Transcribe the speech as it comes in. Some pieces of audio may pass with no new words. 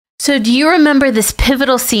So do you remember this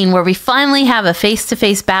pivotal scene where we finally have a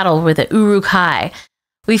face-to-face battle with the Uruk-Hai?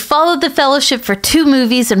 We followed the Fellowship for 2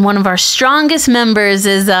 movies, and one of our strongest members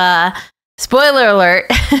is, spoiler alert,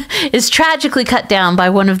 is tragically cut down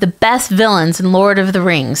by one of the best villains in Lord of the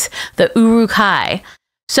Rings, the Uruk-Hai.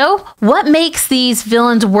 So, what makes these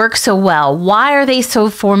villains work so well? Why are they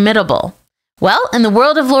so formidable? Well, in the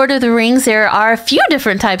world of Lord of the Rings, there are a few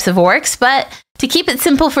different types of orcs, but to keep it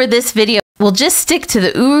simple for this video, we'll just stick to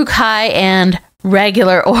the Uruk-Hai and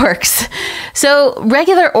regular orcs. So,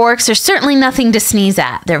 regular orcs are certainly nothing to sneeze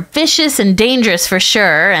at. They're vicious and dangerous for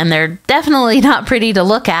sure, and they're definitely not pretty to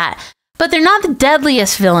look at, but they're not the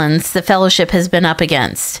deadliest villains the Fellowship has been up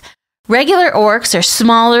against. Regular orcs are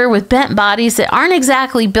smaller with bent bodies that aren't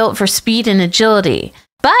exactly built for speed and agility.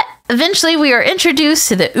 But eventually we are introduced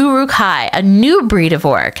to the Uruk-Hai, a new breed of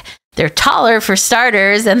orc. They're taller for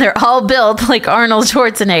starters, and they're all built like Arnold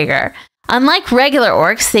Schwarzenegger. Unlike regular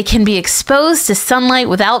orcs, they can be exposed to sunlight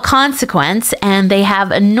without consequence, and they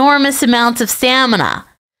have enormous amounts of stamina.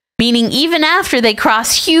 Meaning even after they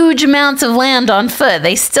cross huge amounts of land on foot,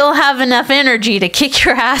 they still have enough energy to kick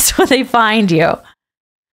your ass when they find you.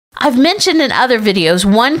 I've mentioned in other videos,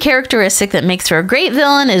 one characteristic that makes for a great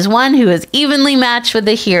villain is one who is evenly matched with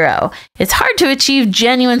the hero. It's hard to achieve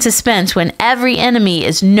genuine suspense when every enemy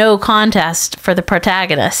is no contest for the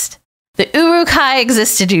protagonist. The Uruk-Hai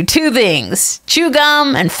exist to do 2 things, chew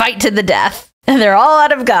gum and fight to the death. And they're all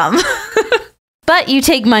out of gum. But you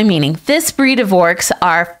take my meaning. This breed of orcs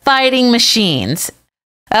are fighting machines.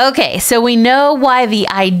 Okay, so we know why the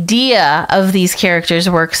idea of these characters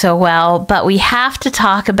work so well, but we have to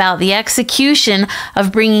talk about the execution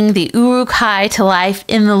of bringing the Uruk-Hai to life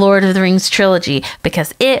in the Lord of the Rings trilogy,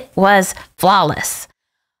 because it was flawless.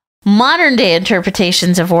 Modern day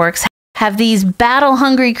interpretations of orcs have these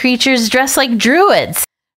battle-hungry creatures dressed like druids,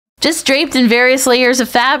 just draped in various layers of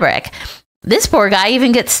fabric. This poor guy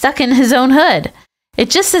even gets stuck in his own hood. It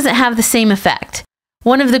just doesn't have the same effect.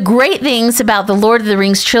 One of the great things about the Lord of the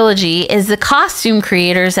Rings trilogy is the costume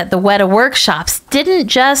creators at the Weta workshops didn't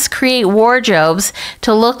just create wardrobes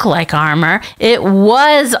to look like armor. It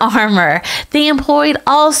was armor. They employed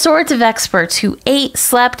all sorts of experts who ate,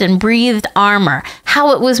 slept, and breathed armor,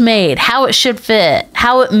 how it was made, how it should fit,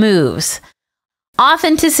 how it moves.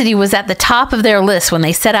 Authenticity was at the top of their list when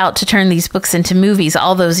they set out to turn these books into movies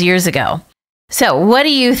all those years ago. So, what do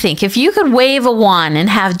you think? If you could wave a wand and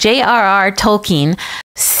have J.R.R. Tolkien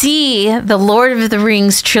see the Lord of the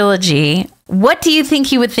Rings trilogy, what do you think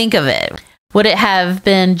he would think of it? Would it have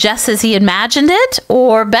been just as he imagined it,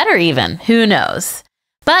 or better even? Who knows?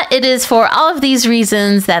 But it is for all of these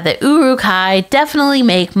reasons that the Uruk-Hai definitely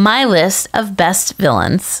make my list of best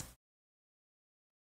villains.